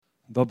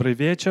Добрый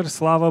вечер,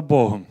 слава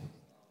Богу.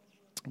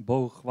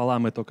 Богу хвала,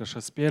 мы только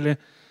что спели.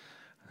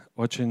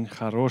 Очень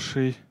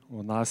хороший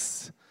у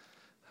нас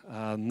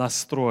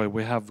настрой.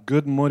 We have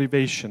good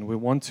motivation. We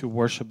want to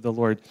worship the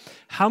Lord.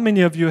 How many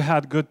of you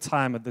had good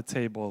time at the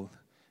table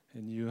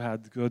and you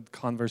had good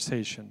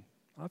conversation?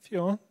 A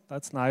few.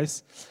 That's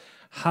nice.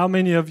 How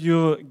many of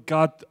you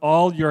got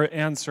all your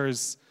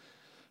answers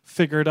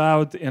figured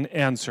out and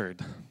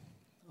answered?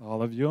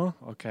 All of you?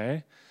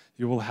 Okay.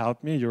 You will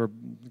help me. You're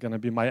going to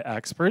be my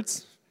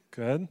experts.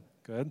 Good,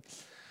 good.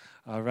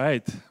 All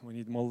right. We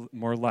need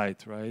more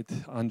light, right?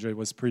 Andre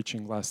was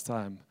preaching last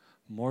time.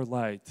 More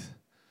light.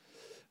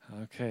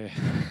 Okay.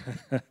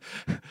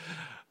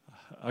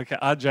 Okay,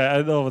 Andre,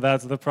 I know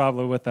that's the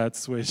problem with that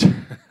switch.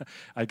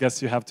 I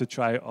guess you have to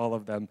try all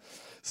of them.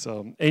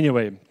 So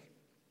anyway,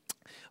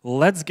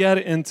 let's get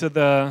into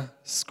the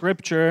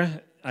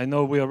scripture. I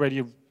know we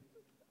already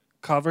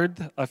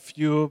covered a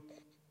few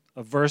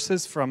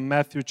verses from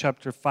Matthew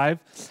chapter 5.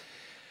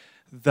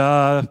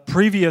 The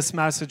previous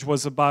message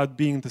was about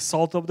being the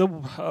salt of the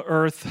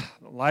earth,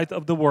 light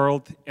of the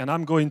world, and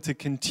I'm going to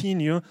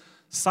continue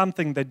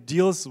something that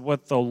deals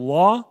with the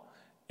law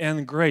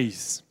and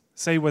grace.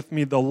 Say with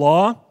me, the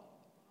law,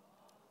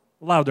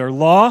 louder,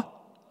 law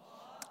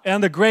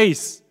and the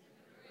grace.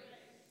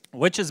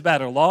 Which is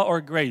better, law or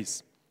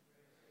grace?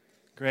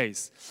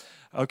 Grace.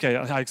 Okay,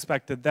 I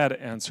expected that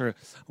answer.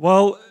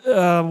 Well,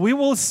 we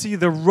will see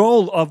the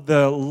role of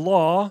the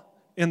law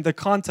in the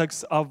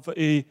context of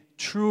a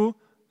true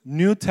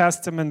New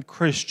Testament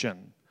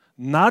Christian.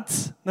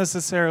 Not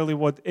necessarily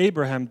what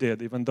Abraham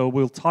did, even though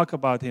we'll talk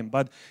about him,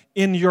 but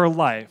in your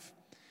life.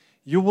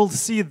 You will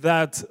see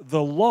that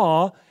the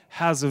law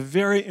has a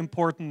very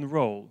important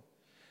role,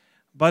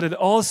 but it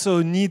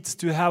also needs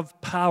to have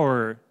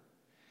power.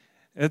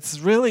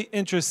 It's really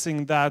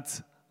interesting that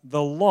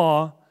the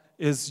law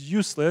is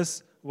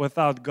useless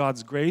without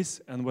God's grace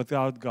and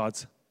without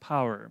God's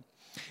power.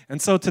 And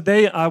so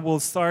today I will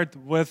start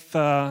with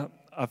a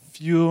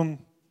few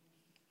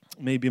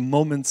maybe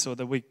moments so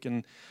that we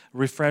can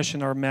refresh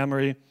in our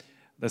memory.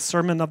 The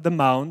Sermon of the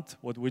Mount,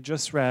 what we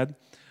just read,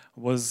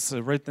 was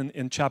written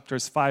in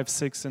chapters 5,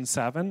 6, and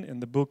 7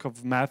 in the book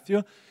of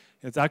Matthew.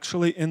 It's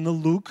actually in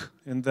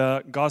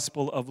the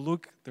Gospel of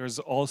Luke. There's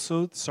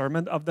also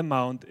Sermon of the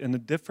Mount in a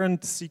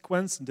different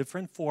sequence,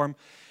 different form.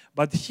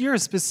 But here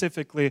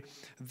specifically,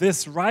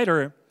 this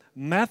writer,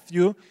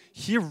 Matthew,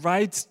 he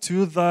writes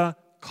to the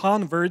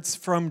converts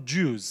from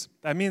Jews.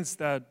 That means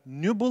that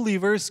new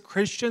believers,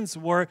 Christians,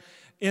 were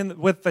in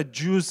with the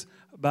Jews'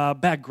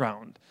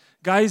 background.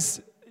 Guys,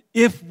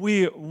 if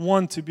we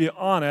want to be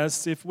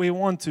honest, if we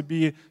want to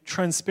be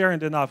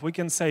transparent enough, we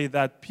can say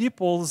that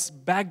people's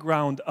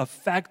background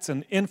affects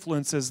and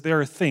influences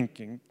their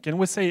thinking. Can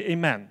we say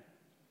amen?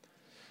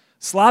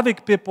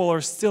 Slavic people are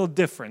still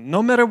different.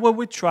 No matter what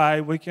we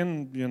try, we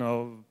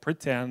can,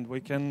 pretend, we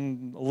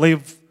can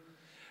live.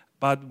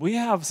 But we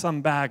have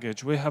some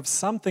baggage. We have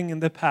something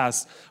in the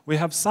past. We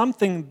have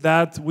something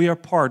that we are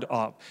part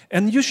of.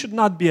 And you should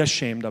not be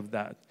ashamed of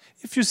that.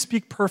 If you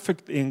speak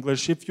perfect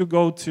English, if you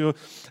go to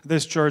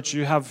this church,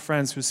 you have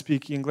friends who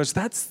speak English,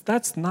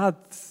 that's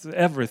not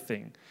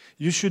everything.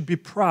 You should be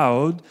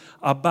proud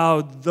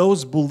about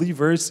those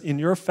believers in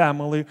your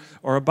family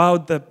or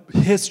about the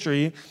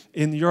history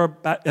in your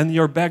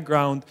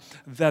background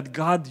that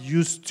God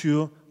used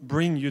to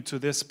bring you to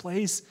this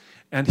place.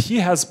 And He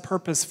has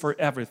purpose for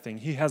everything.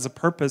 He has a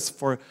purpose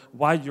for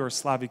why you're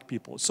Slavic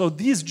people. So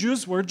these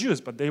Jews were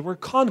Jews, but they were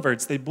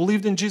converts. They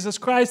believed in Jesus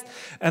Christ.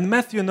 And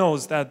Matthew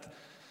knows that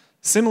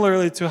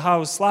similarly to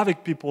how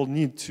Slavic people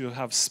need to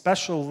have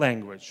special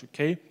language,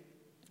 okay?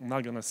 I'm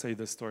not going to say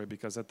this story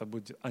because это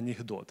будет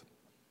анекдот.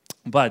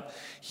 But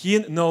he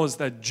knows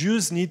that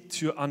Jews need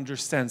to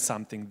understand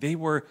something. They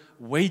were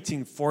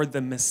waiting for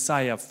the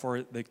Messiah,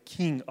 for the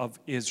King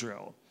of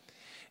Israel.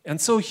 And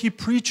so he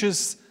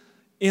preaches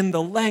in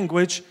the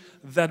language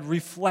that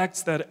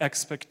reflects that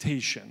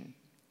expectation.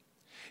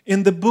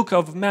 In the book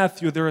of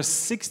Matthew, there are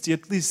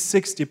at least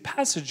 60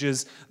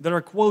 passages that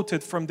are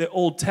quoted from the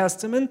Old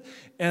Testament,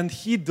 and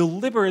he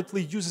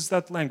deliberately uses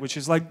that language.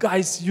 He's like,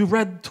 guys, you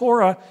read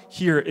Torah?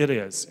 Here it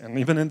is. And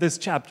even in this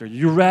chapter,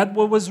 you read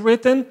what was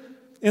written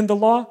in the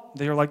law?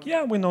 They're like,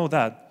 yeah, we know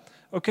that.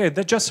 Okay,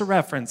 that's just a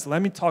reference.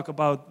 Let me talk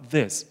about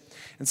this.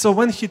 And so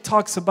when he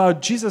talks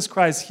about Jesus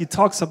Christ, he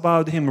talks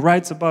about him,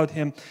 writes about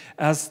him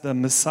as the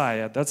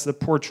Messiah. That's the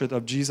portrait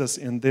of Jesus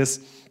in this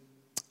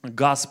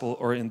gospel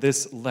or in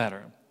this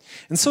letter.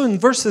 And so in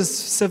verses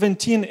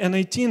 17 and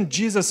 18,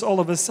 Jesus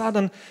all of a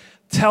sudden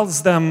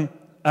tells them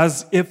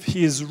as if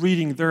he is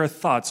reading their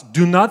thoughts.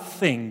 Do not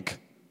think.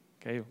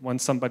 Okay, when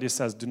somebody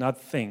says, do not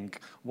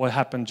think, what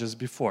happened just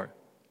before?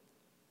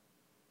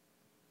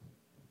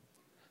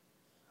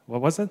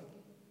 What was it?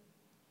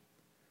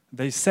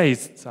 They say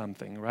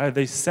something, right?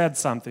 They said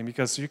something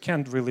because you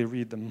can't really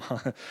read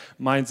the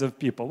minds of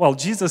people. Well,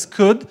 Jesus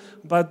could,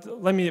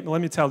 but let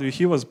me tell you,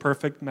 he was a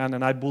perfect man,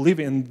 and I believe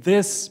in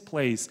this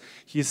place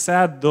he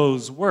said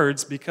those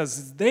words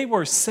because they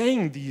were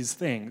saying these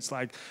things.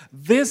 Like,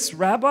 this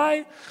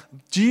rabbi,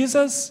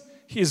 Jesus,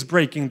 he is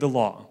breaking the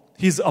law.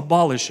 He's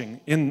abolishing.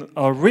 In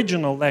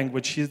original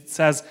language, he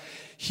says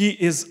he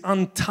is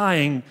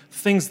untying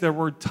things that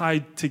were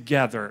tied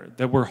together,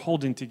 that were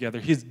holding together.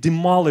 He's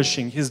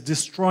demolishing, he's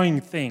destroying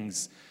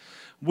things.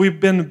 We've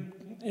been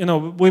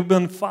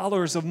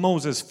followers of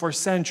Moses for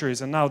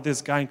centuries, and now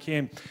this guy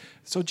came.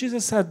 So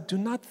Jesus said, do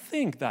not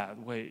think that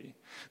way.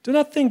 Do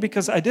not think,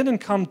 because I didn't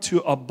come to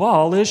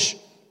abolish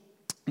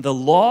the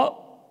law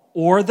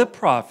or the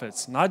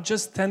prophets, not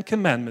just 10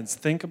 commandments.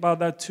 Think about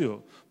that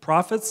too.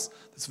 Prophets,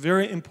 that's a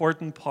very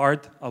important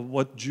part of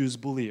what Jews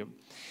believe.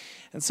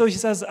 And so he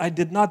says, I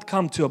did not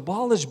come to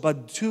abolish,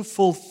 but to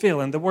fulfill.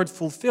 And the word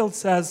fulfill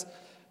says,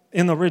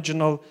 in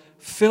original,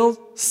 fill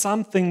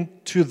something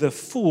to the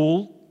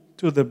full,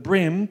 to the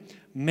brim,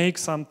 make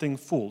something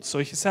full. So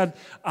he said,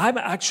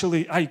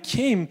 I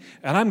came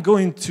and I'm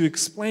going to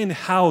explain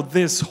how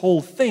this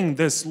whole thing,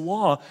 this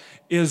law,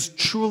 is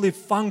truly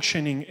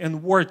functioning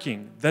and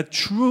working, the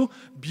true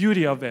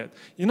beauty of it.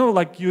 You know,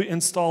 like you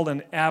install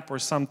an app or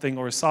something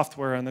or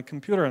software on a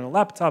computer, on a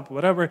laptop,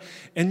 whatever,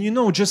 and you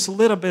know just a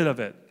little bit of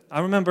it.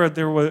 I remember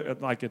there were,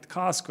 like at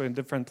Costco and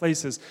different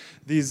places,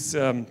 these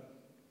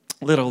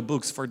little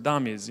books for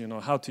dummies,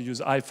 how to use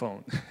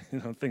iPhone,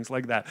 things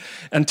like that.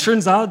 And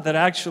turns out that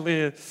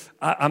actually,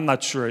 I'm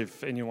not sure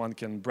if anyone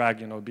can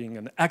brag, being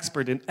an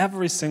expert in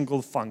every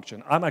single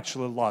function. I'm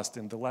actually lost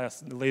in the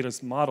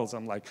latest models.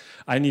 I'm like,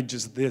 I need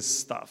just this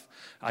stuff.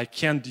 I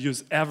can't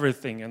use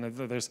everything.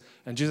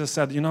 And Jesus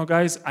said,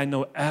 guys, I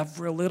know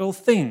every little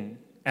thing,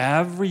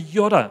 every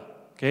iota,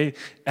 okay,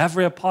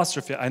 every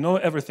apostrophe. I know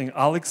everything.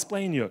 I'll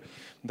explain you.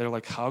 They're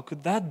like, how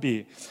could that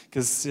be?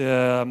 Because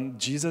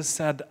Jesus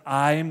said,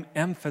 I'm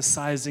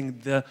emphasizing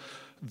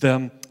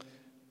the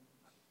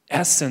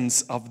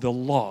essence of the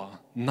law,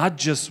 not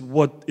just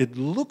what it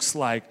looks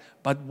like,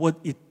 but what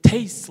it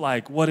tastes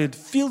like, what it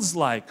feels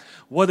like,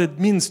 what it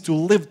means to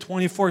live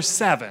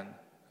 24/7.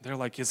 They're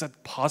like, is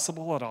that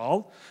possible at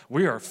all?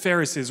 We are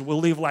Pharisees. We'll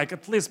live like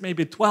at least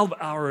maybe 12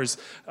 hours,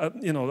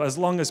 as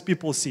long as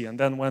people see. And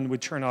then when we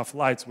turn off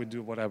lights, we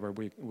do whatever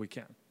we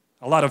can.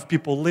 A lot of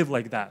people live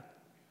like that.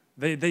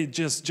 They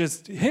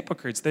just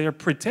hypocrites. They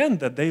pretend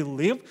that they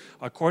live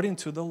according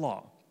to the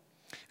law.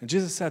 And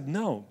Jesus said,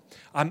 no,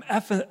 I'm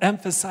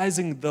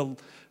emphasizing the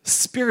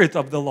spirit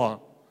of the law,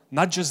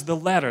 not just the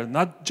letter,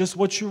 not just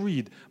what you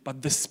read,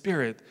 but the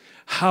spirit.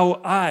 How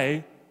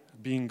I,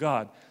 being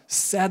God,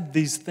 said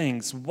these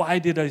things. Why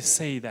did I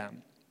say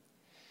them?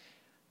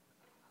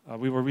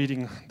 We were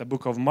reading the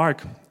book of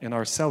Mark in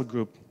our cell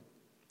group,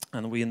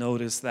 and we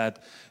noticed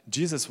that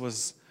Jesus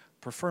was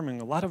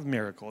performing a lot of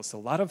miracles, a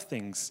lot of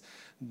things,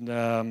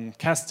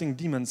 casting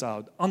demons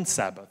out on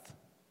Sabbath,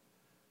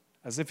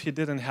 as if he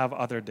didn't have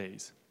other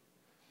days.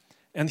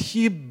 And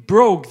he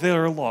broke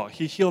their law.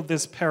 He healed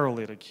this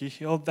paralytic. He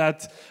healed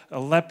that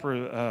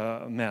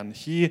leper man.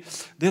 He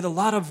did a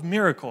lot of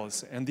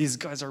miracles. And these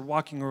guys are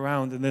walking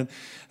around,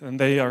 and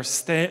they are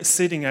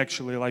sitting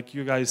actually like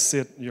you guys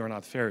sit. You're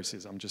not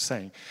Pharisees, I'm just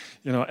saying.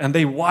 And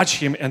they watch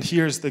him, and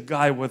here's the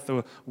guy with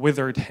the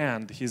withered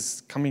hand.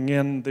 He's coming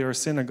in their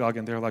synagogue,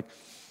 and they're like,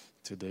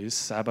 today is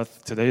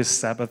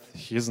Sabbath.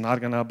 He's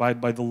not going to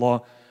abide by the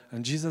law.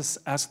 And Jesus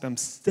asked them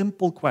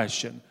simple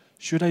question.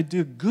 Should I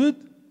do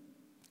good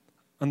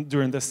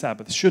during the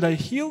Sabbath? Should I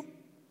heal?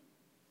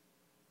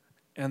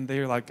 And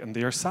they're like, and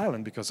they are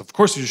silent, because of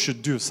course you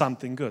should do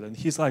something good. And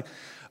he's like,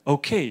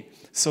 okay,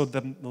 so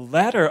the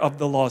letter of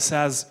the law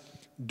says,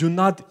 do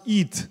not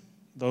eat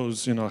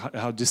those,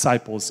 how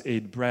disciples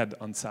ate bread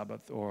on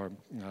Sabbath, or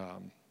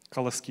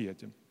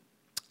kalaskiat.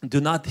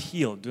 Do not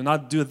heal, do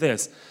not do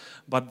this.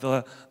 But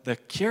the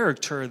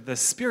character, the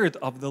spirit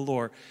of the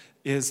Lord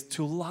is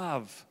to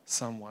love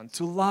someone,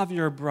 to love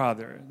your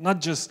brother,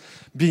 not just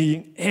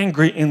being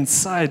angry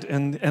inside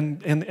and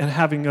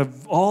having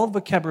all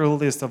vocabulary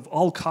list of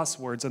all cuss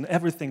words and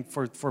everything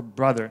for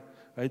brother,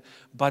 right?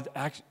 But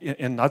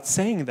and not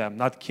saying them,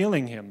 not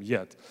killing him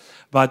yet.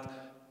 But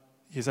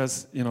he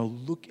says,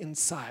 look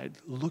inside,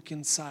 look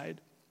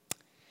inside.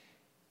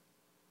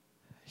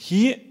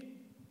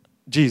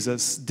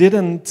 Jesus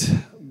didn't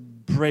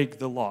break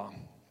the law.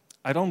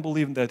 I don't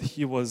believe that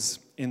he was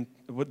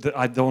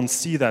I don't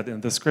see that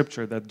in the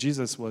scripture, that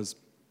Jesus was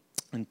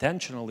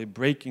intentionally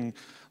breaking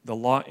the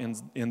law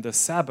in the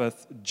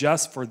Sabbath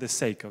just for the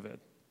sake of it.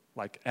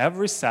 Like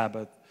every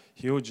Sabbath,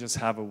 he would just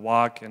have a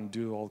walk and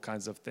do all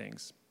kinds of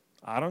things.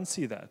 I don't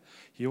see that.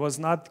 He was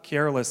not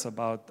careless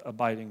about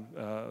abiding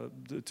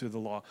to the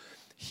law.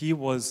 He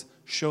was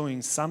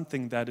showing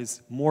something that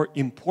is more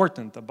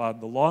important about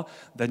the law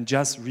than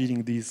just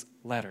reading these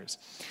letters.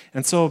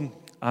 And so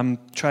I'm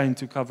trying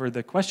to cover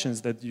the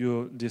questions that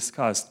you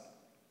discussed.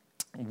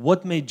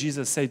 What made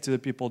Jesus say to the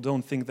people,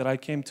 don't think that I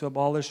came to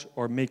abolish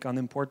or make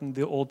unimportant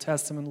the Old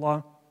Testament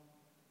law?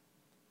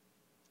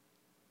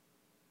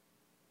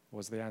 What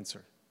was the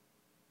answer?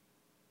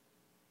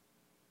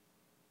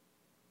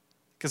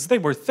 Because they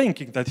were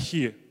thinking that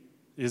he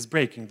is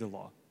breaking the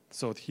law.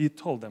 So he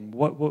told them,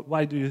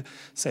 why do you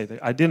say that?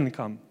 I didn't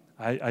come.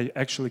 I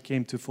actually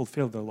came to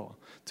fulfill the law,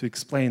 to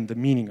explain the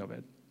meaning of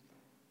it.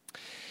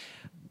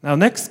 Now,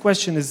 next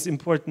question is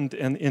important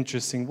and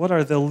interesting. What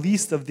are the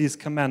least of these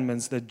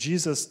commandments that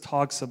Jesus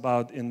talks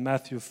about in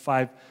Matthew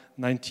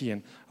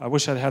 5:19? I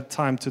wish I had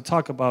time to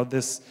talk about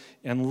this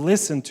and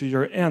listen to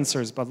your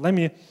answers, but let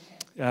me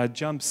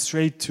jump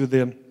straight to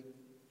the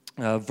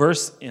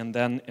verse and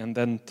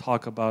then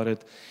talk about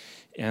it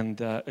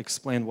and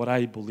explain what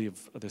I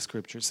believe the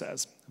scripture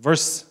says.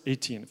 Verse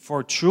 18,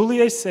 "For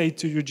truly I say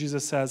to you,"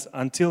 Jesus says,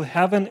 "until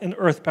heaven and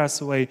earth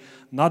pass away,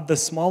 not the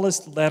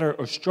smallest letter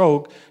or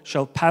stroke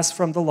shall pass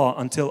from the law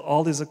until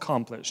all is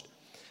accomplished."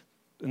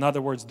 In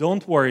other words,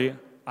 don't worry,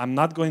 I'm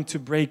not going to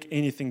break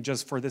anything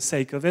just for the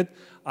sake of it.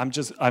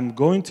 I'm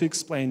going to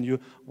explain you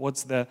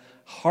what's the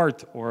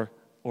heart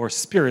or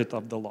spirit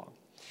of the law.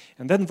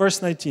 And then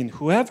verse 19,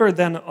 "Whoever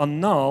then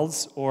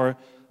annuls," or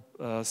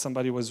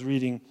somebody was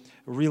reading,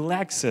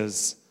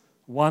 "relaxes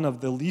one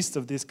of the least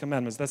of these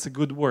commandments." That's a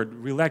good word.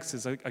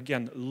 Relaxes,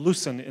 again,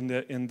 loosen in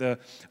the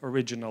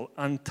original.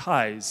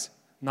 Unties,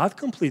 not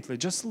completely,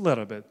 just a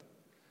little bit.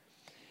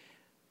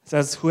 It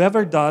says,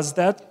 "Whoever does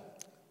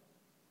that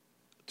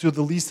to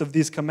the least of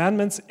these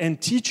commandments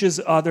and teaches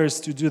others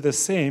to do the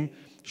same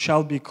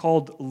shall be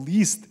called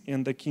least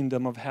in the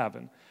kingdom of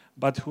heaven.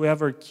 But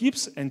whoever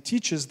keeps and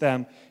teaches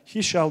them,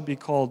 he shall be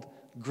called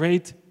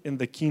great in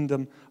the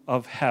kingdom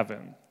of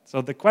heaven."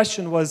 So the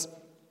question was,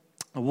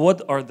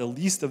 what are the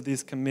least of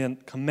these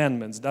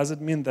commandments? Does it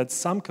mean that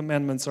some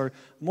commandments are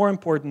more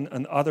important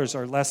and others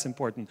are less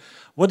important?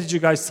 What did you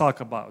guys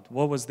talk about?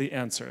 What was the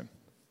answer?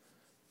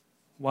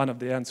 One of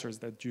the answers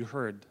that you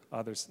heard.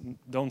 Others,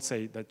 don't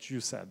say that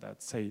you said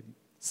that. Say,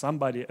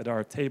 somebody at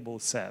our table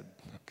said.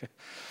 Okay.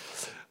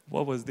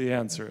 What was the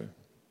answer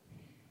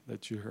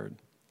that you heard?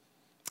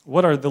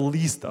 What are the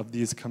least of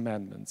these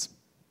commandments?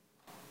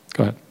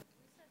 Go ahead.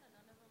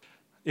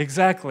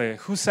 Exactly.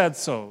 Who said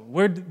so?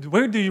 Where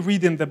do you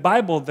read in the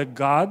Bible that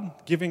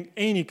God, giving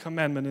any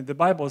commandment in the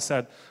Bible,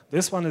 said,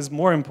 this one is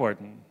more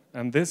important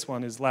and this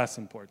one is less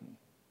important?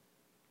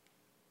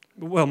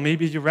 Well,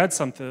 maybe you read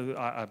something,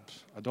 I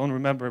don't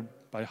remember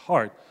by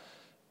heart.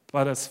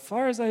 But as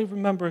far as I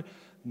remember,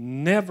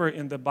 never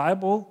in the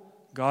Bible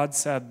God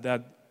said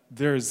that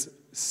there's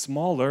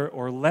smaller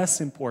or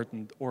less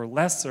important or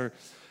lesser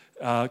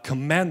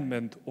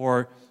commandment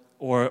or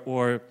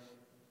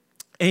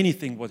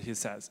anything what he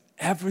says.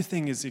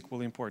 Everything is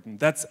equally important.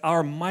 That's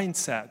our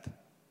mindset.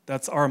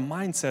 That's our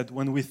mindset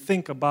when we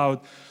think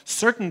about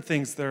certain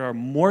things that are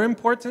more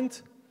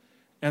important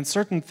and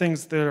certain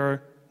things that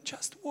are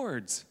just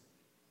words.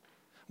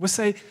 We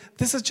say,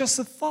 this is just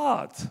a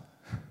thought.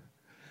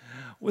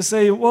 We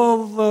say,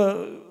 well,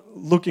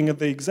 looking at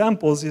the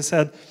examples, he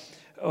said,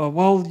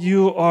 well,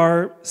 you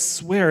are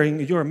swearing,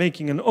 you're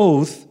making an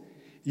oath,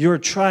 you're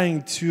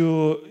trying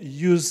to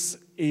use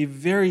a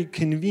very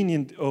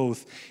convenient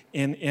oath.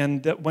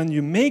 And when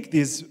you make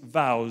these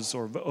vows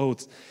or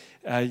oaths,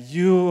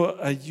 you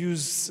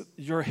use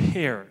your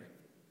hair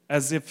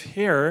as if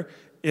hair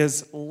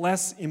is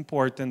less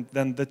important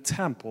than the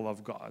temple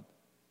of God.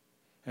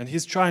 And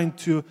he's trying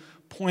to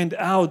point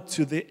out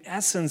to the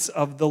essence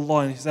of the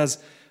law. And he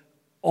says,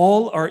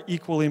 all are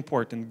equally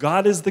important.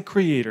 God is the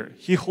creator.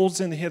 He holds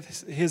in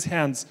his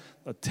hands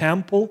the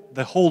temple,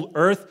 the whole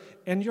earth,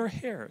 and your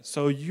hair.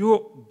 So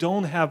you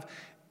don't have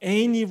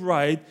any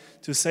right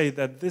to say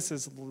that this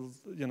is,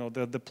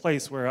 the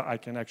place where I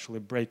can actually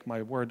break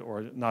my word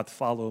or not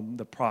follow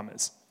the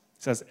promise.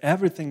 He says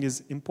everything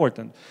is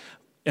important.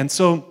 And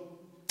so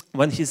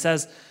when he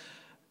says,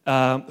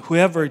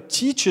 whoever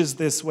teaches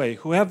this way,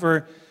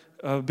 whoever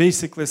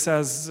basically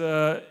says,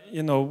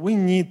 we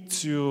need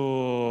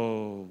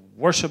to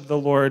worship the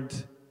Lord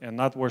and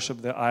not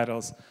worship the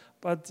idols.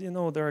 But,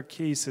 there are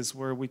cases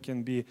where we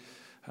can be,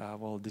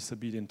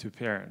 disobedient to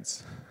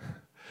parents.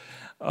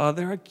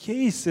 There are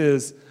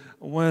cases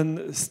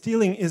when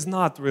stealing is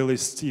not really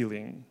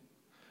stealing.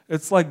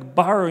 It's like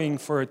borrowing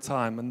for a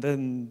time and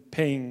then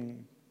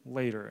paying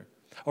later.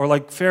 Or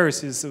like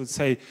Pharisees would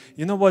say,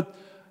 you know what,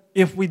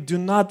 if we do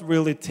not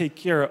really take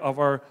care of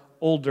our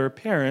older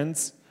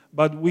parents,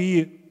 but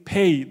we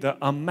pay the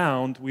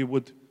amount we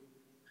would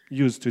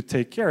use to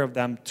take care of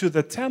them to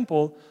the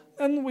temple,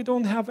 then we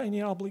don't have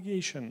any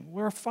obligation.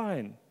 We're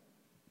fine.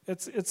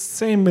 It's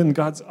same in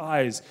God's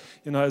eyes,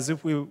 as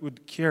if we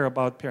would care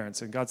about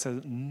parents. And God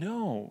says,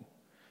 no,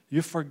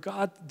 you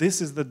forgot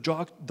this is the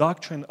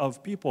doctrine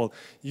of people.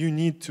 You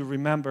need to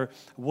remember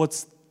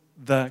what's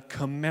the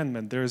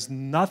commandment. There is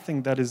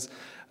nothing that is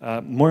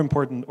more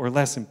important or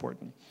less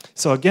important.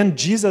 So again,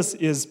 Jesus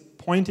is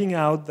pointing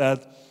out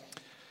that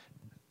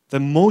the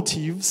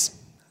motives,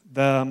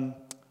 the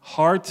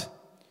heart,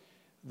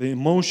 the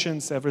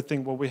emotions,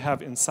 everything what we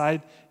have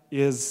inside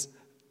is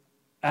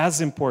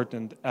as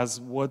important as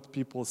what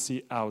people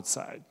see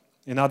outside.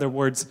 In other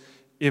words,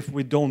 if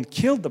we don't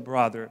kill the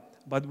brother,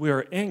 but we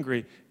are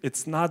angry,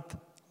 it's not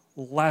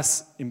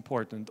less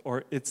important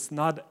or it's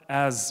not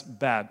as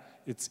bad.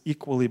 It's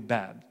equally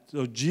bad.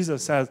 So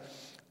Jesus says,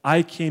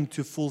 I came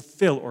to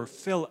fulfill or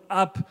fill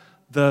up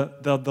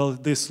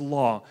this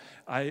law.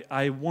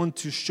 I want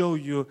to show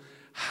you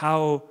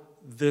how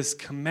this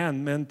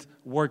commandment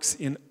works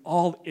in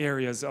all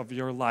areas of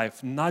your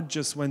life, not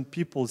just when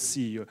people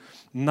see you,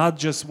 not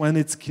just when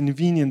it's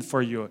convenient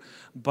for you,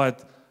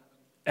 but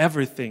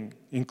everything,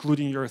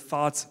 including your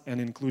thoughts and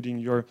including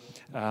your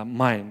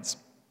minds.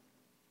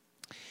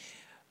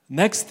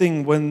 Next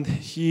thing, when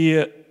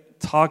he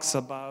talks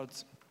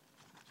about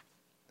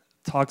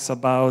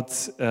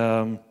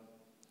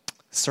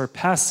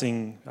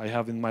surpassing, I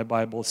have in my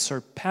Bible,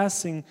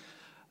 surpassing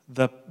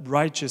the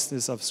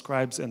righteousness of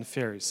scribes and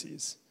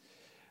Pharisees.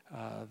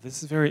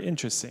 This is very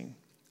interesting.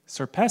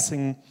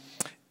 Surpassing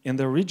in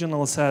the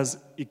original says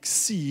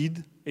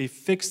exceed a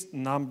fixed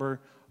number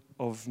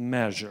of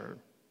measure.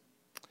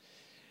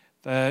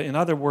 In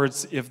other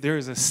words, if there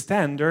is a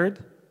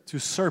standard, to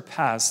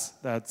surpass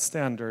that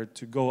standard,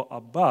 to go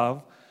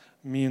above,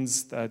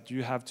 means that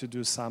you have to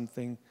do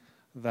something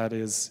that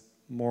is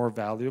more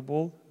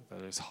valuable,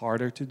 that is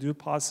harder to do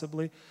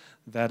possibly,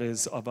 that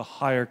is of a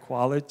higher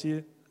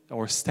quality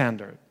or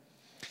standard.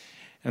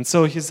 And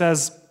so he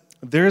says,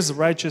 there's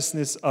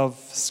righteousness of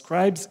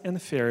scribes and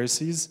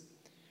Pharisees,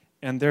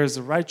 and there's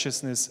a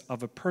righteousness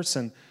of a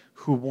person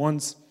who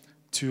wants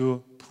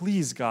to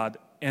please God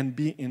and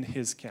be in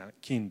his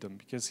kingdom.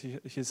 Because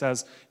he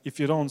says, if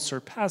you don't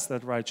surpass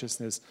that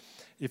righteousness,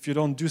 if you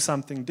don't do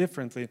something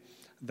differently,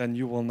 then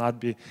you will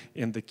not be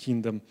in the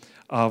kingdom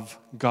of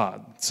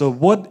God. So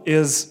what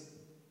is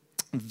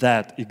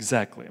that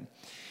exactly?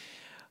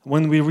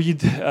 When we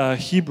read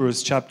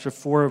Hebrews chapter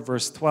 4,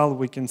 verse 12,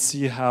 we can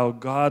see how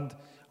God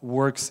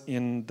works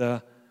in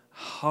the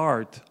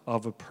heart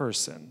of a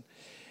person.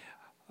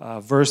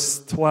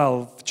 Verse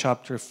 12,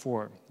 chapter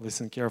 4,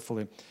 listen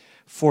carefully.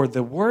 For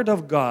the word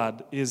of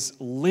God is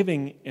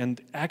living and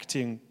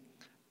acting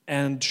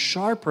and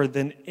sharper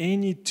than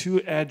any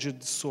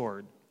two-edged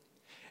sword,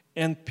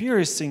 and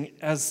piercing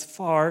as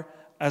far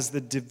as the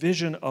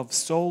division of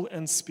soul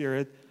and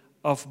spirit,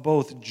 of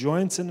both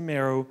joints and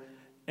marrow,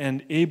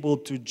 and able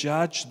to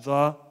judge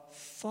the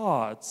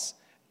thoughts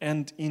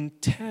and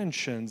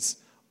intentions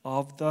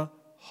of the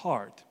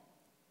heart.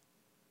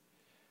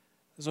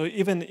 So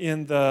even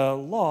in the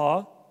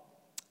law,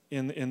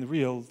 in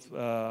real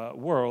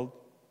world,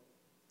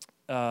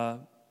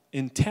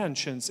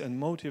 intentions and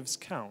motives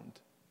count.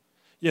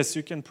 Yes,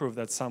 you can prove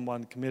that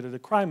someone committed a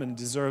crime and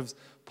deserves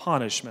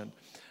punishment.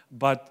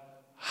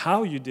 But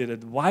how you did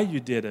it, why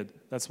you did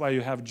it, that's why you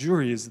have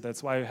juries,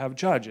 that's why you have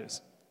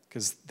judges.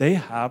 Because they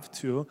have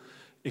to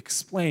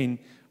explain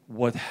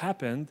what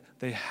happened,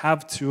 they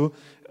have to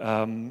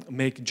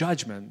make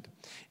judgment.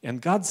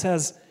 And God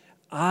says,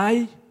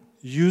 I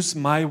use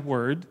my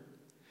word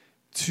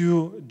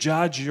to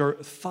judge your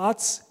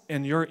thoughts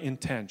and your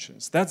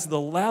intentions. That's the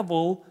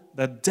level,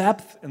 the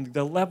depth, and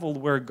the level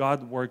where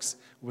God works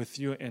with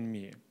you and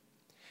me.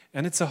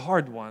 And it's a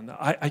hard one.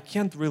 I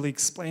can't really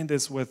explain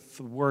this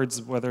with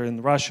words, whether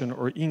in Russian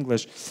or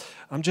English.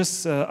 I'm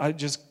just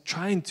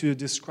trying to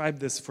describe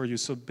this for you.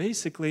 So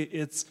basically,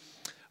 it's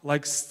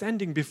like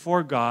standing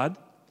before God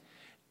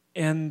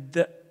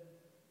and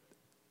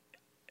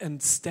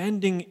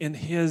standing in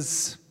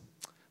His,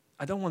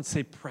 I don't want to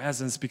say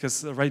presence,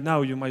 because right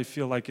now you might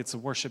feel like it's a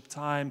worship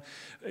time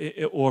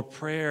or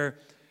prayer.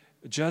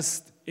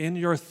 Just in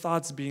your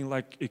thoughts being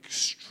like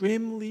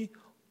extremely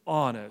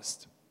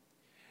honest.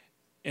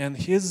 And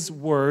His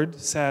word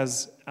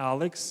says,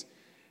 Alex,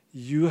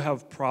 you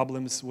have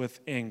problems with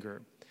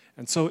anger.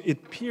 And so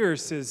it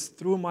pierces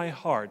through my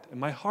heart. And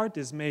my heart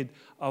is made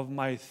of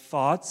my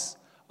thoughts,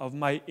 of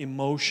my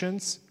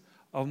emotions,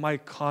 of my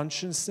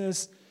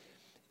consciousness,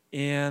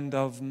 and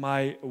of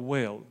my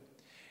will.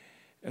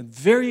 And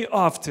very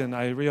often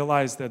I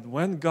realize that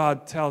when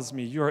God tells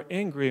me, you're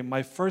angry,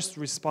 my first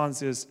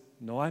response is,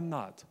 no, I'm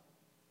not.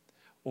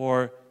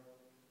 Or,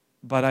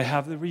 but I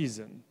have the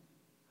reason.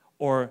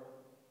 Or,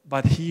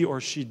 but he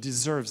or she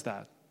deserves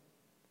that.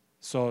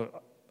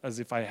 So, as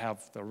if I have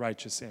the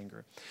righteous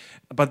anger.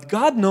 But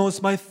God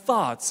knows my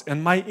thoughts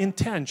and my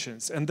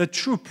intentions. And the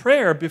true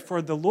prayer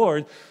before the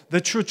Lord, the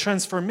true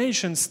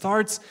transformation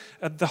starts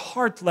at the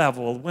heart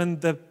level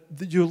when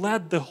you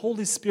let the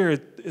Holy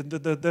Spirit,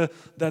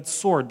 that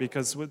sword,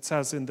 because it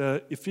says in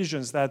the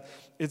Ephesians that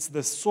it's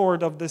the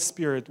sword of the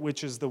Spirit,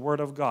 which is the Word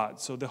of God.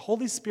 So the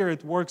Holy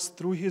Spirit works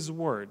through His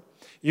Word.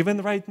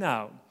 Even right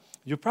now,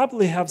 you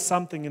probably have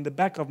something in the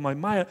back of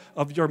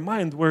your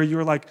mind where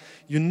you're like,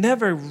 you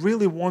never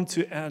really want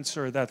to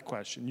answer that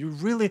question. You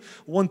really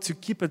want to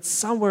keep it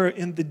somewhere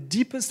in the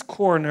deepest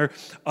corner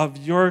of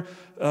your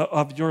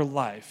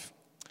life.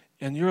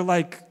 And you're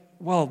like,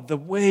 well, the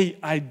way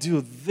I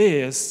do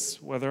this,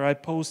 whether I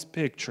post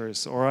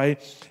pictures or I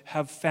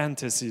have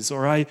fantasies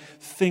or I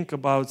think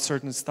about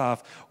certain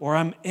stuff or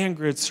I'm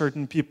angry at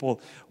certain people,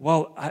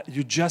 well,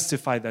 you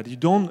justify that. You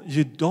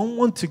don't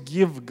want to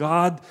give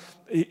God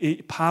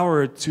a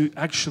power to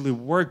actually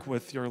work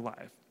with your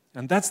life.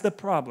 And that's the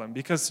problem,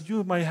 because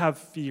you might have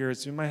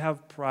fears, you might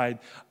have pride,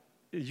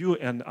 you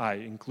and I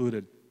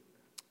included.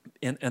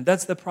 And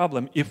that's the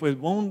problem. If we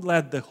won't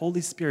let the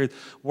Holy Spirit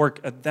work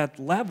at that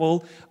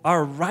level,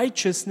 our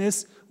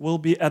righteousness will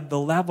be at the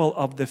level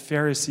of the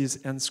Pharisees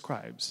and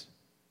scribes.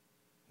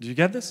 Do you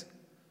get this?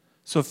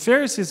 So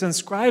Pharisees and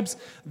scribes,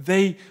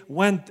 they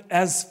went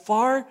as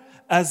far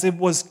as it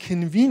was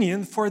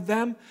convenient for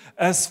them,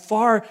 as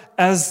far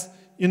as,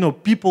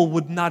 people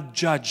would not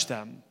judge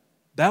them.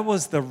 That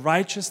was the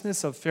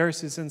righteousness of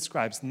Pharisees and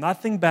scribes.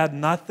 Nothing bad,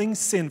 nothing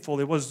sinful.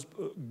 It was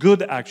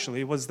good,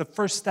 actually. It was the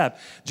first step.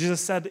 Jesus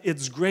said,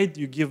 it's great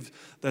you give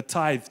the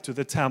tithe to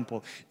the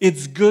temple.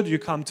 It's good you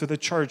come to the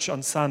church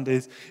on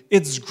Sundays.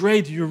 It's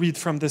great you read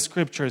from the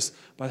scriptures.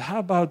 But how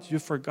about you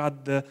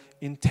forgot the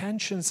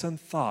intentions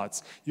and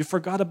thoughts? You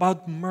forgot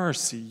about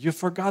mercy. You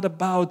forgot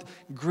about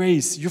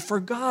grace. You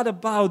forgot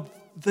about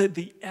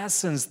the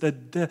essence,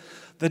 the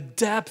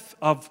depth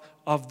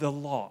of the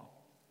law.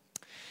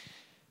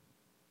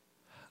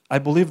 I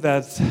believe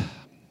that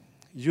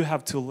you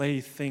have to lay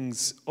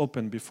things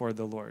open before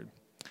the Lord.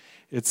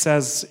 It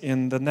says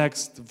in the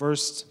next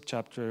verse,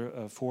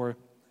 chapter 4,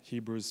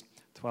 Hebrews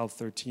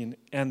 12:13,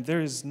 and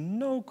there is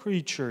no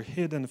creature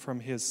hidden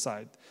from his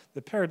sight.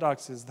 The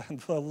paradox is that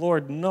the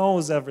Lord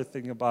knows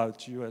everything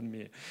about you and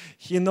me.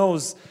 He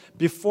knows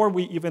before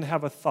we even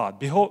have a thought.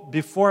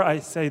 Before I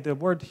say the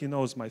word, He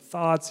knows my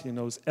thoughts. He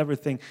knows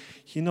everything.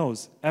 He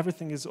knows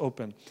everything is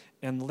open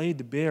and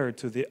laid bare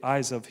to the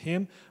eyes of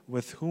Him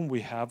with whom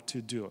we have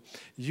to do.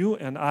 You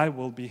and I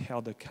will be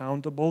held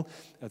accountable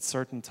at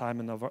certain time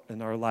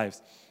in our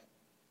lives.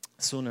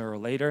 Sooner or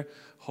later,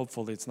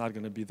 hopefully it's not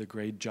going to be the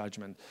great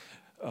judgment.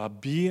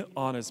 Be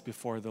honest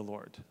before the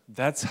Lord.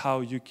 That's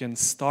how you can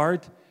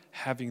start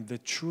having the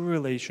true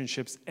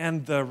relationships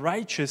and the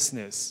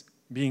righteousness,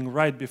 being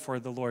right before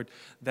the Lord,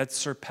 that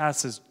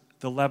surpasses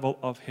the level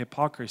of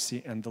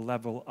hypocrisy and the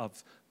level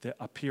of the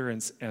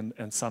appearance and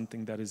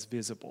something that is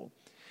visible.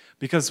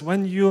 Because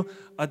when you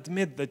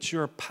admit that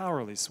you're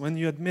powerless, when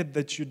you admit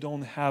that you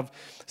don't have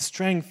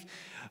strength,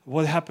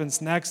 what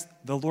happens next?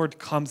 The Lord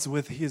comes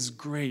with His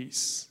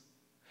grace.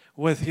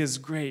 With His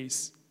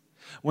grace.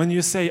 When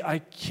you say, I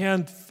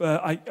can't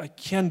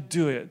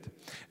do it.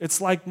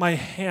 It's like my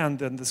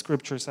hand, and the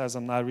scripture says,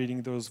 I'm not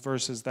reading those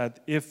verses,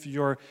 that if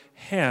your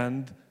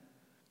hand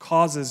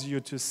causes you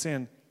to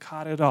sin,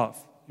 cut it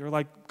off. You're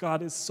like,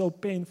 God, is so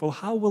painful.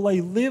 How will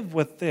I live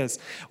with this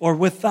or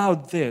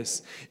without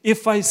this?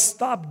 If I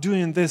stop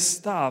doing this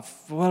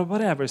stuff,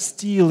 whatever,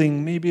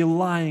 stealing, maybe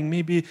lying,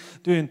 maybe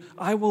doing,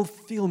 I will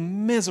feel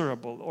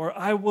miserable, or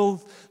I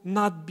will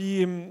not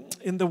be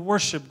in the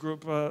worship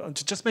group,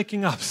 just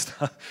making up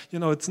stuff.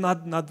 It's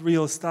not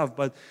real stuff,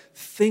 but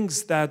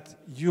things that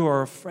you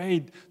are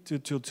afraid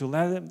to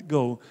let it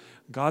go.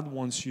 God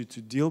wants you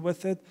to deal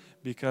with it,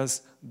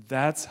 because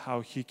that's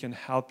how He can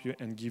help you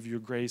and give you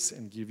grace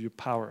and give you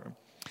power.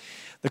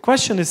 The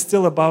question is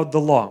still about the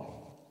law.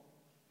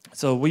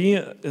 So we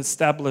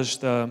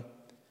established,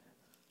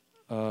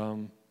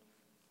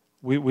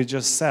 we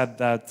just said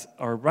that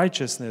our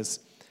righteousness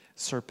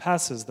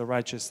surpasses the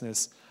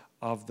righteousness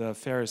of the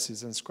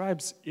Pharisees and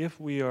scribes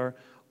if we are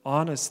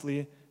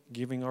honestly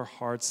giving our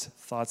hearts,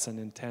 thoughts, and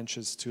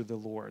intentions to the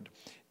Lord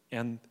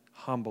and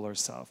humble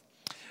ourselves.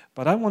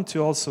 But I want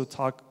to also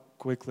talk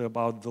quickly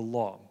about the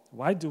law.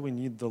 Why do we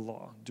need the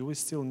law? Do we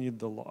still need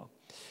the law?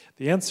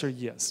 The answer,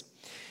 yes.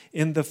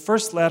 In the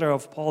first letter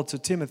of Paul to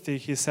Timothy,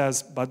 he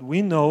says, but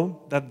we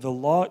know that the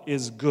law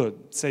is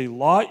good. Say,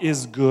 law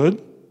is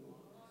good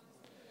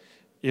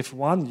if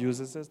one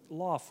uses it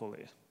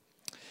lawfully.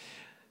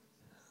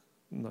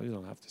 No, you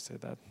don't have to say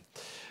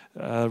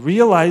that.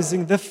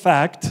 Realizing the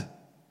fact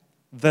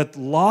that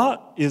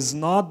law is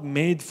not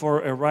made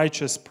for a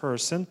righteous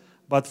person,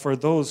 but for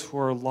those who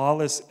are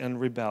lawless and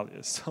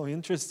rebellious. So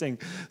interesting.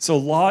 So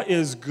law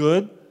is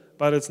good,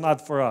 but it's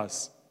not for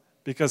us,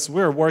 because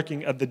we're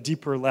working at the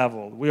deeper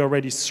level. We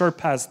already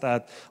surpassed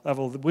that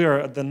level. We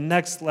are at the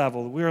next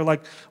level.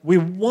 We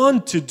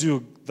want to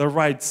do the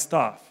right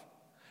stuff.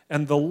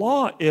 And the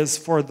law is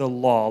for the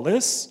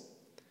lawless,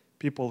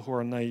 people who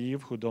are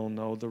naive, who don't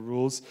know the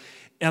rules.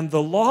 And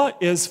the law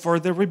is for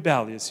the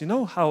rebellious. You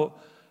know how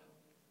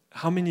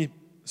many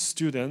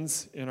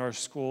students in our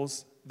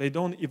schools, they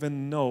don't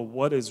even know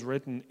what is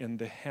written in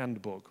the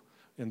handbook,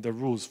 in the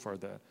rules for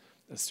the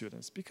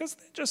students, because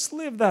they just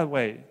live that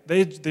way.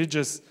 They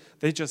just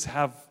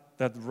have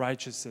that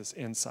righteousness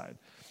inside.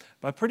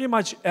 But pretty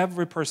much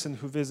every person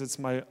who visits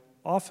my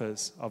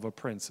office of a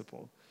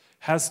principal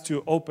has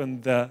to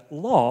open the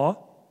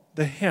law,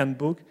 the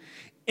handbook,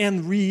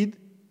 and read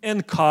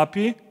and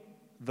copy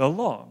the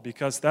law,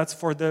 because that's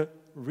for the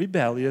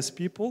rebellious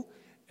people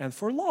and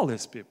for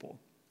lawless people.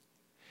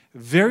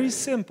 Very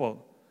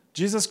simple.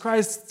 Jesus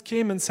Christ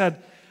came and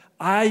said,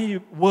 I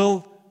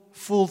will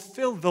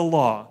fulfill the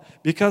law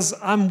because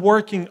I'm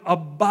working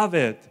above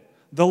it.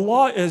 The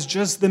law is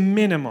just the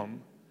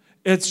minimum.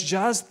 It's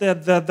just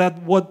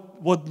that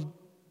what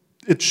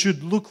it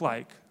should look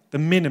like, the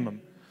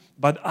minimum.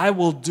 But I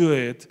will do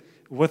it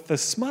with a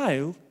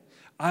smile.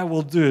 I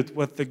will do it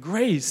with the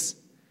grace.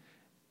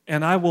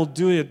 And I will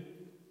do it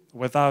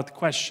without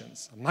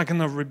questions. I'm not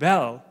going to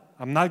rebel.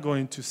 I'm not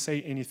going to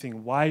say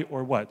anything why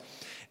or what.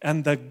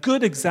 And the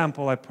good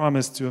example, I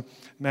promised to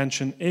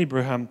mention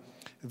Abraham.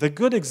 The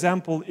good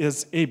example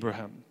is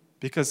Abraham,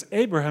 because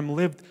Abraham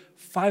lived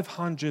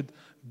 500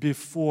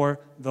 before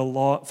the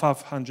law,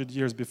 500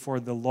 years before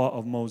the law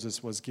of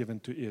Moses was given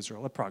to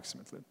Israel,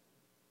 approximately.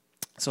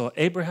 So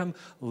Abraham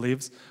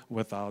lives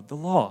without the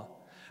law,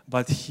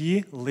 but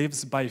he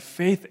lives by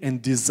faith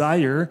and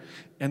desire,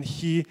 and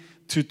he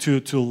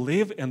to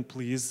live and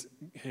please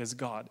his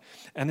God.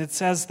 And it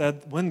says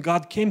that when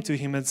God came to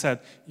him and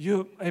said,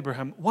 "You,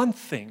 Abraham, one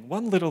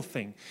little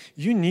thing,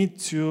 you need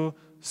to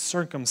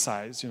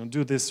circumcise,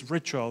 do this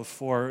ritual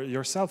for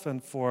yourself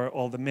and for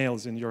all the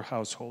males in your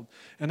household."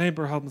 And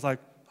Abraham's like,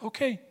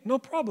 "Okay, no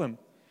problem."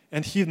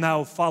 And he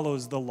now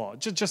follows the law,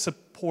 just a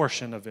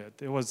portion of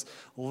it. It was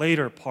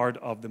later part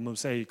of the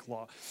Mosaic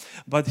law.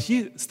 But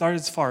he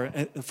started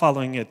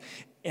following it.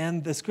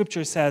 And the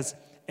scripture says,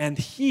 and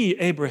he,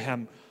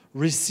 Abraham,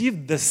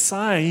 received this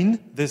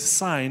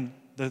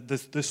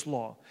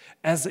law,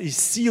 as a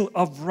seal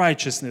of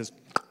righteousness.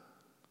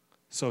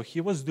 So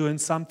he was doing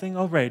something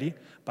already,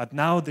 but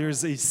now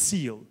there's a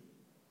seal.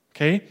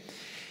 Okay?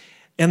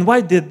 And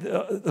why did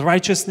the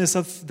righteousness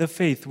of the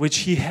faith, which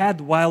he had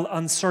while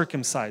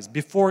uncircumcised,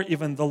 before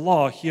even the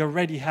law, he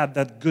already had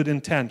that good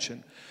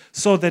intention,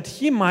 so that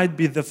he might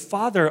be the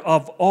father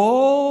of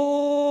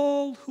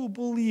all who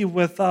believe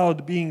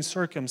without being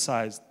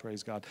circumcised,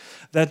 praise God,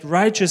 that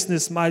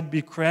righteousness might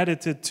be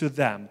credited to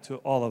them, to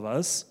all of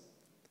us,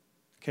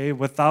 okay,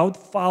 without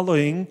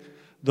following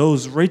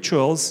those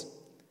rituals.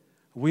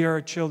 We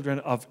are children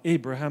of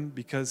Abraham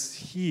because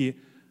he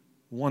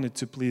wanted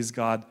to please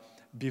God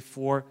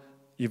before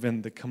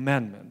even the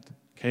commandment,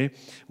 okay,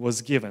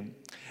 was given.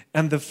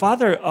 And the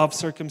father of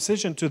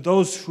circumcision to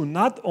those who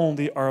not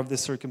only are of the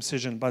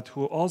circumcision, but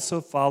who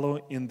also follow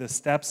in the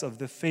steps of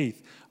the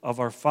faith of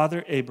our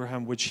father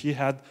Abraham, which he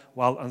had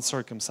while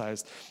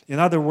uncircumcised. In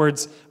other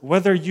words,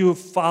 whether you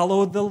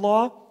follow the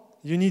law,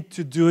 you need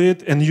to do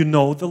it, and you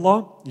know the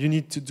law, you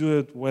need to do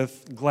it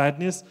with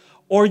gladness,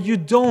 or you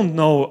don't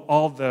know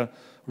all the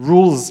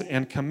rules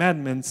and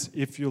commandments.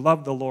 If you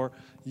love the Lord,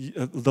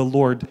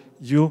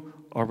 you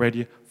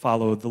already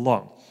follow the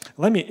law.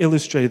 Let me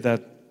illustrate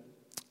that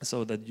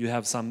so that you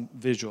have some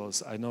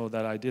visuals. I know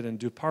that I didn't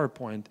do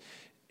PowerPoint,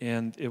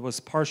 and it was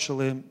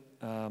partially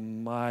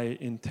my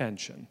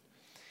intention.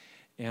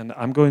 And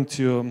I'm going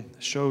to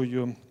show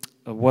you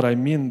what I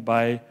mean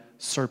by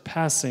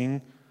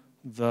surpassing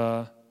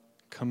the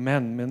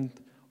commandment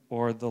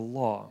or the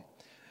law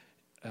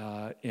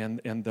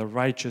and the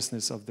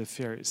righteousness of the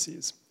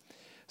Pharisees.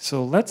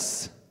 So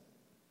let's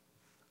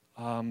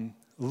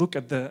look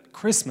at the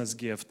Christmas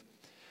gift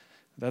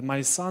that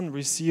my son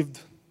received.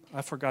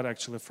 I forgot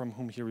actually from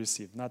whom he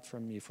received, not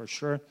from me for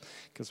sure,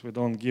 because we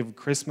don't give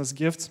Christmas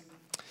gifts.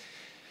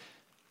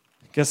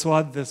 Guess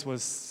what? This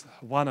was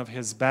one of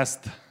his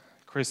best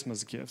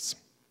Christmas gifts.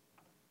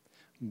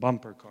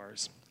 Bumper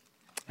cars.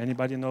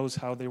 Anybody knows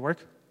how they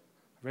work?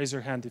 Raise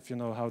your hand if you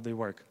know how they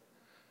work.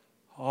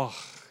 Oh,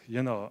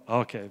 you know.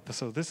 Okay,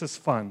 so this is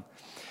fun.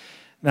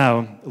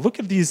 Now, look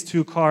at these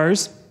two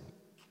cars,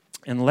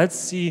 and let's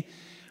see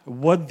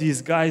what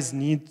these guys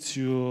need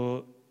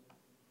to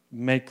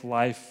make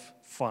life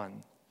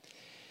fun.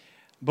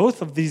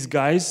 Both of these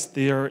guys,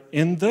 they are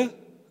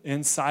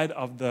inside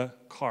of the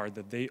car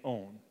that they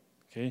own.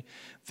 Okay,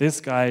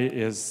 this guy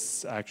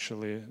is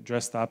actually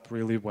dressed up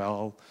really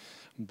well,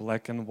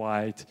 black and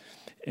white,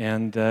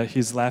 and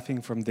he's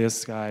laughing from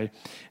this guy.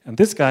 And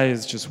this guy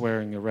is just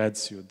wearing a red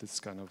suit.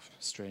 That's kind of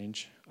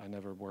strange. I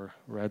never wore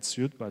a red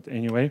suit, but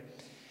anyway.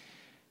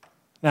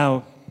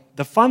 Now,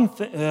 the fun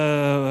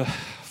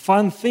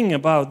thing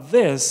about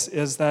this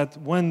is that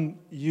when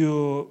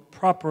you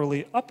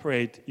properly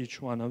operate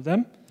each one of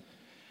them,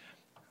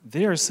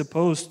 they are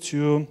supposed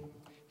to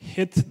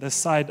hit the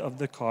side of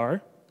the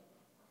car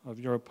of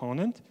your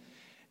opponent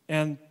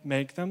and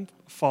make them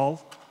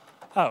fall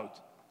out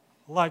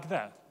like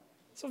that.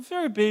 So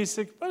very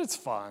basic, but it's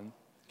fun.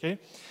 Okay.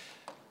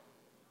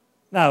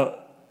 Now,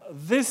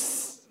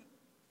 this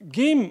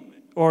game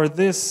or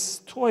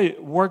this toy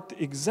worked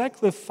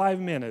exactly 5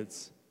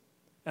 minutes,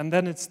 and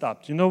then it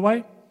stopped. You know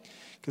why?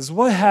 Because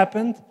what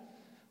happened?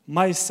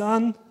 My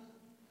son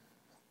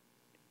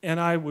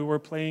and we were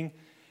playing,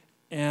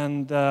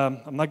 and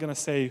I'm not going to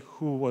say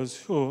who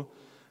was who,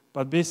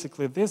 but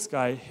basically this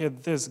guy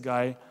hit this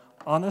guy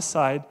on the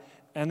side,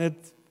 and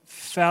it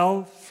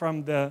fell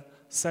from the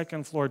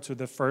second floor to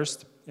the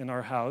first in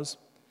our house,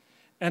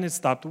 and it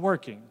stopped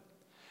working.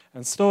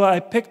 And so I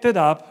picked it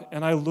up,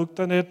 and I looked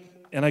at it,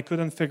 and I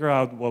couldn't figure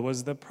out what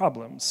was the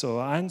problem. So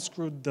I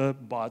unscrewed the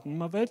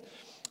bottom of it,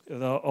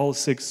 all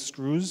 6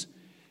 screws,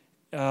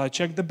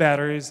 checked the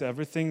batteries.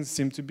 Everything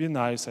seemed to be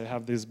nice. I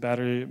have this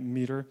battery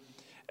meter.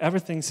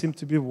 Everything seemed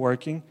to be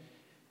working.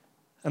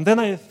 And then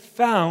I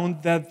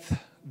found that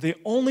the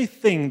only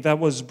thing that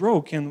was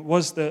broken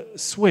was the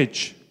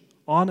switch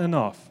on and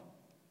off.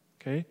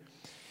 Okay?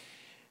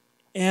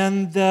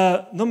 And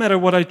no matter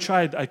what I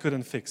tried, I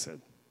couldn't fix it.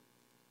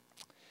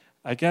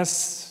 I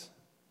guess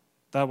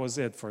that was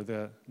it for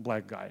the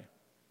black guy.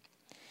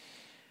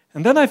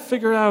 And then I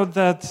figured out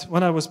that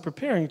when I was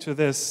preparing to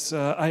this,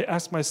 I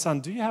asked my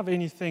son, do you have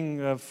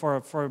anything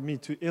for me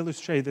to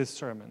illustrate this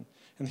sermon?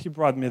 And he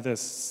brought me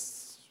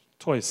this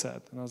toy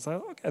set. And I was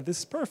like, okay, this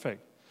is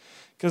perfect.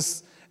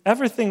 Because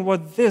everything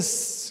what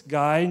this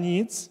guy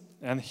needs,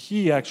 and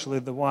he actually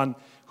the one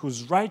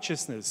whose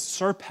righteousness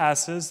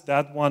surpasses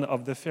that one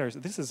of the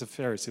Pharisees. This is a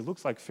Pharisee,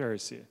 looks like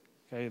Pharisee,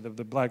 okay,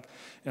 the black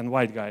and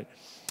white guy.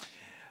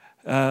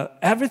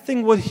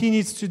 Everything what he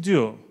needs to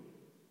do,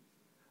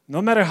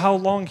 no matter how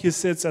long he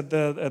sits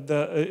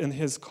in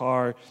his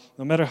car,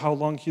 no matter how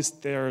long he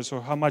stares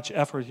or how much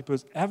effort he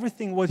puts,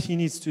 everything what he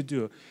needs to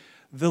do,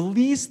 the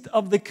least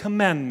of the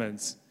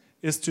commandments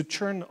is to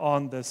turn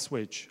on the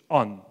switch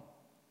on.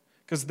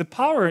 Because the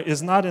power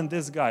is not in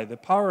this guy. The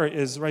power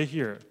is right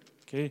here,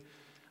 okay?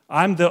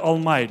 I'm the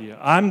Almighty.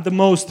 I'm the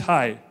Most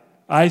High.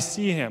 I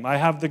see him. I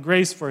have the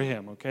grace for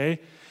him, okay?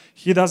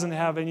 He doesn't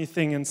have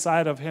anything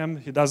inside of him.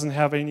 He doesn't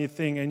have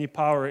anything, any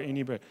power,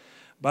 any...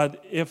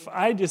 But if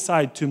I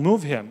decide to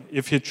move him,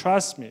 if he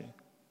trusts me,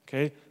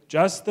 okay,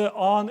 just the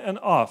on and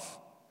off,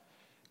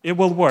 it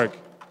will work.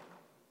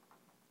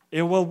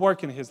 It will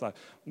work in his life.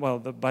 Well,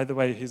 by the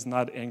way, he's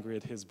not angry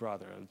at his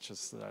brother. It's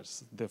just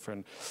that's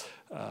different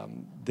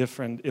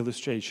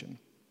illustration.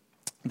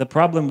 The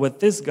problem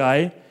with this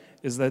guy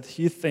is that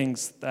he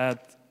thinks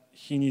that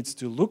he needs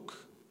to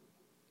look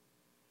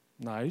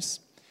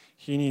nice.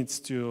 He needs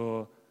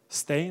to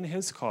stay in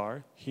his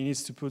car. He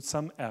needs to put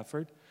some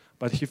effort.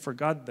 But he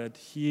forgot that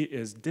he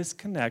is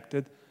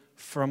disconnected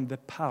from the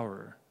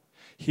power.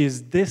 He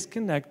is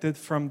disconnected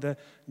from the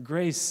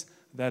grace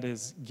that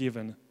is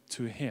given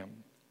to him.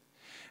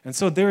 And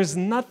so there is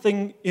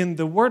nothing in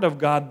the Word of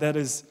God that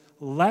is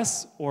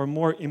less or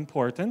more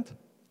important.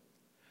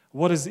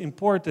 What is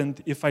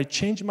important, if I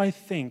change my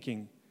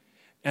thinking,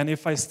 and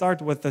if I start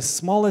with the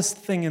smallest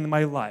thing in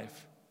my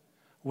life,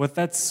 with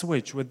that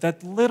switch, with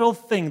that little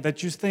thing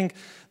that you think,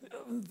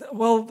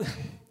 well,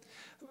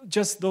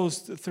 just those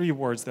 3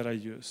 words that I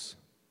use,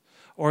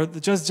 or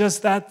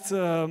just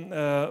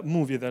that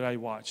movie that I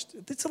watched.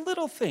 It's a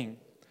little thing.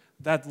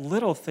 That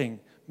little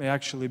thing may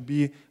actually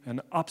be an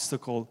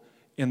obstacle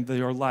in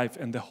your life,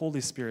 and the Holy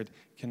Spirit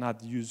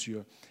cannot use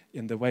you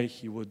in the way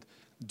He would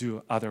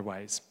do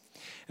otherwise.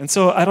 And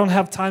so I don't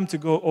have time to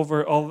go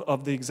over all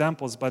of the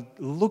examples, but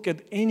look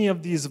at any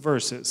of these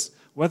verses,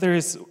 whether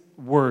it's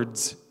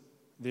words,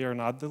 they are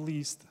not the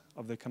least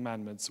of the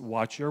commandments.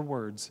 Watch your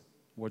words,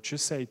 what you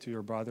say to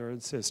your brother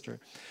and sister.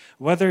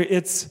 Whether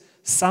it's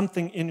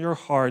something in your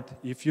heart,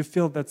 if you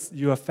feel that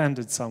you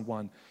offended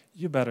someone,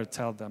 you better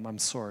tell them, I'm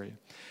sorry.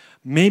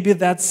 Maybe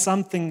that's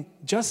something,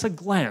 just a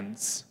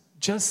glance,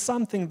 just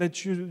something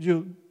that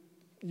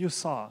you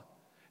saw,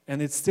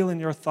 and it's still in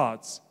your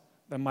thoughts.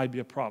 That might be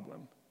a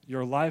problem.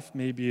 Your life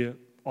may be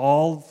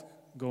all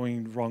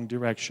going wrong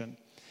direction.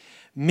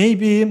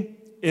 Maybe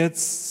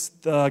it's,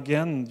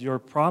 again, your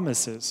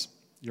promises,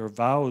 your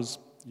vows.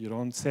 You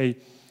don't say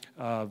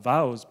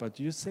vows, but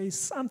you say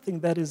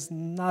something that is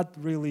not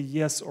really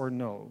yes or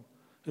no.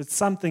 It's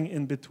something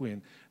in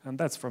between, and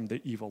that's from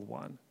the evil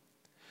one.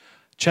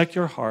 Check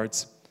your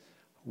hearts.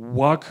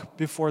 Walk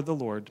before the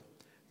Lord.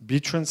 Be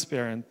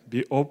transparent.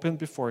 Be open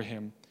before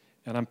Him.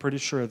 And I'm pretty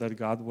sure that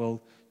God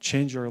will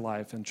change your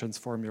life and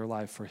transform your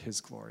life for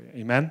His glory.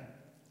 Amen?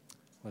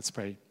 Let's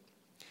pray.